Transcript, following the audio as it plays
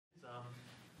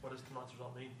what does tonight's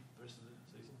result mean for the rest of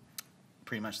the season?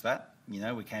 Pretty much that.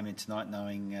 We came in tonight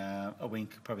knowing a win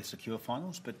could probably secure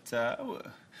finals, but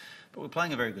we're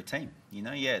playing a very good team.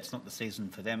 It's not the season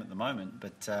for them at the moment,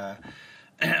 but I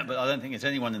don't think there's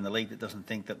anyone in the league that doesn't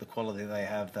think that the quality they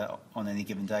have, that on any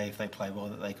given day, if they play well,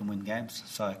 that they can win games.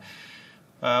 So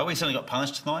we certainly got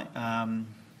punished tonight.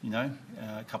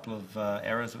 A couple of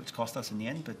errors which cost us in the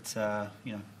end, but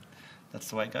that's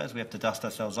the way it goes. We have to dust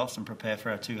ourselves off and prepare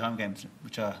for our 2 home games,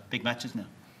 which are big matches now.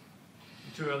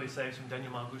 2 early saves from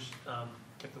Daniel Margush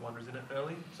kept the Wanderers in it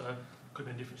early, so it could have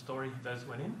been a different story if those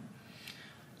went in.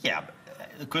 Yeah,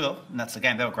 it could have, and that's the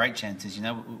game. They were great chances.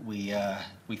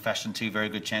 We fashioned 2 very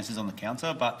good chances on the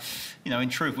counter, but in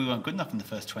truth, we weren't good enough in the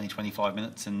first 20-25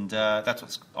 minutes, and that's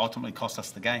what's ultimately cost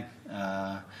us the game.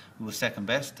 We were second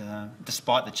best,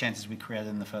 despite the chances we created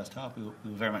in the first half. We were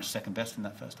very much second best in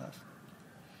that first half.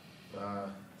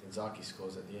 Zaki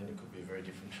scores at the end. It could be a very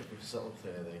different result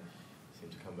there. They seem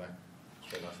to come back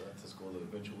straight after that to score the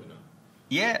eventual winner.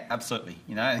 Yeah, absolutely.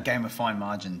 A game of fine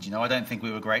margins. I don't think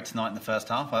we were great tonight in the first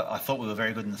half. I thought we were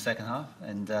very good in the second half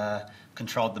and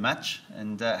controlled the match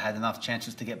and had enough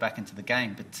chances to get back into the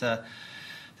game. But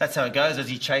that's how it goes. As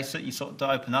you chase it, you sort of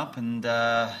open up, and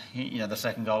the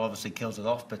second goal obviously kills it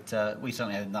off. But we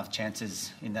certainly had enough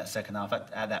chances in that second half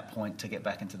at that point to get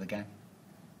back into the game.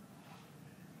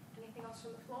 Anything else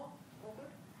from the floor? All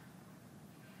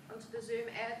good? Onto the Zoom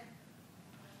ad.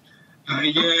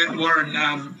 Warren,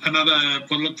 another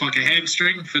what looked like a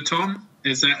hamstring for Tom.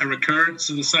 Is that a recurrence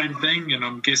of the same thing? And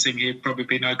I'm guessing he'd probably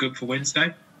be no good for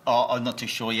Wednesday. Oh, I'm not too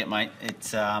sure yet, mate.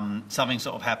 It's something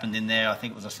sort of happened in there. I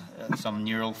think it was some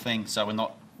neural thing. So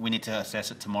we need to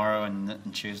assess it tomorrow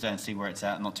and Tuesday and see where it's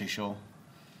at. I'm not too sure.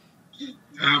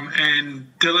 And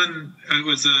Dylan, it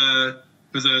was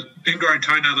a ingrown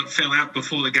toenail that fell out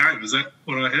before the game. Is that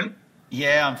what I heard?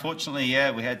 Yeah, unfortunately, he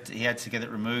had to get it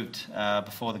removed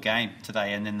before the game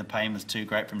today, and then the pain was too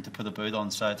great for him to put a boot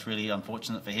on. So it's really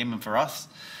unfortunate for him and for us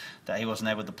that he wasn't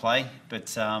able to play. But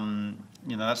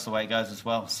that's the way it goes as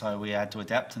well. So we had to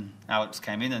adapt, and Alex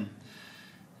came in, and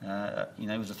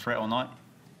it was a threat all night.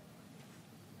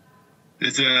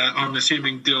 I'm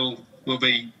assuming Dill will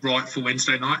be right for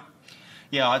Wednesday night.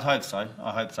 Yeah, I'd hope so.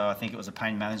 I think it was a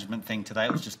pain management thing today.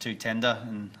 It was just too tender,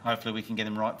 and hopefully we can get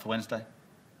him right for Wednesday.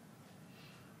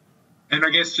 And I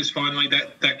guess just finally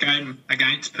that game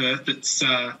against Perth, it's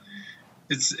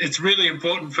really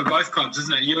important for both clubs,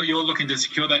 isn't it? You're looking to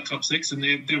secure that top 6, and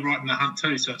they're right in the hunt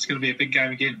too. So it's going to be a big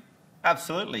game again.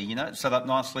 Absolutely, set up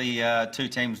nicely. 2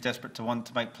 teams desperate to want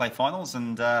to play finals,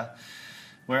 and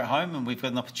we're at home, and we've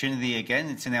got an opportunity again.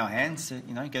 It's in our hands.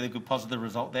 Get a good positive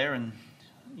result there, and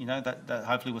that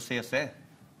hopefully will see us there.